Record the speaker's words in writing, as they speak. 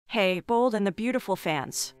Hey, bold and the beautiful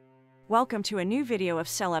fans. Welcome to a new video of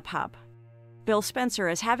Celeb Hub. Bill Spencer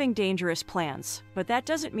is having dangerous plans, but that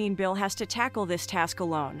doesn't mean Bill has to tackle this task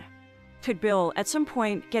alone. Could Bill, at some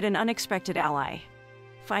point, get an unexpected ally?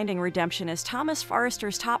 Finding redemption is Thomas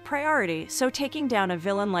Forrester's top priority, so taking down a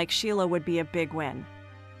villain like Sheila would be a big win.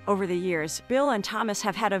 Over the years, Bill and Thomas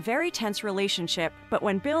have had a very tense relationship, but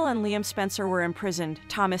when Bill and Liam Spencer were imprisoned,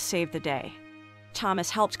 Thomas saved the day. Thomas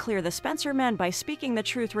helped clear the Spencer men by speaking the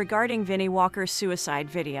truth regarding Vinnie Walker's suicide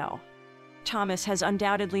video. Thomas has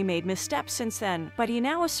undoubtedly made missteps since then, but he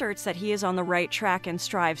now asserts that he is on the right track and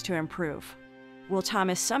strives to improve. Will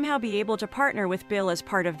Thomas somehow be able to partner with Bill as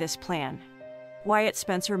part of this plan? Wyatt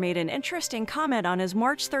Spencer made an interesting comment on his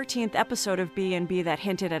March 13th episode of B&B that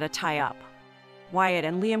hinted at a tie-up. Wyatt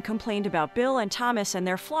and Liam complained about Bill and Thomas and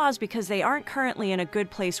their flaws because they aren't currently in a good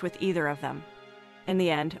place with either of them. In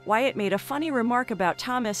the end, Wyatt made a funny remark about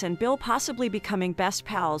Thomas and Bill possibly becoming best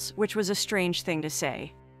pals, which was a strange thing to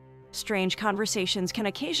say. Strange conversations can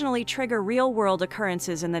occasionally trigger real-world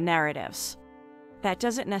occurrences in the narratives. That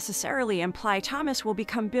doesn't necessarily imply Thomas will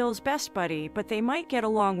become Bill's best buddy, but they might get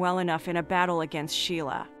along well enough in a battle against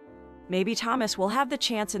Sheila. Maybe Thomas will have the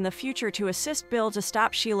chance in the future to assist Bill to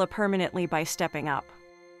stop Sheila permanently by stepping up.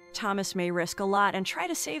 Thomas may risk a lot and try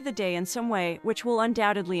to save the day in some way, which will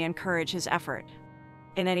undoubtedly encourage his effort.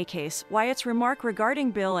 In any case, Wyatt's remark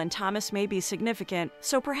regarding Bill and Thomas may be significant,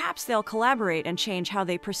 so perhaps they'll collaborate and change how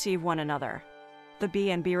they perceive one another. The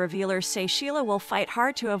B&B revealers say Sheila will fight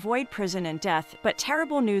hard to avoid prison and death, but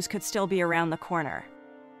terrible news could still be around the corner.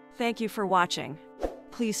 Thank you for watching.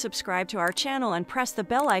 Please subscribe to our channel and press the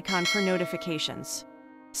bell icon for notifications.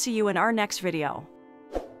 See you in our next video.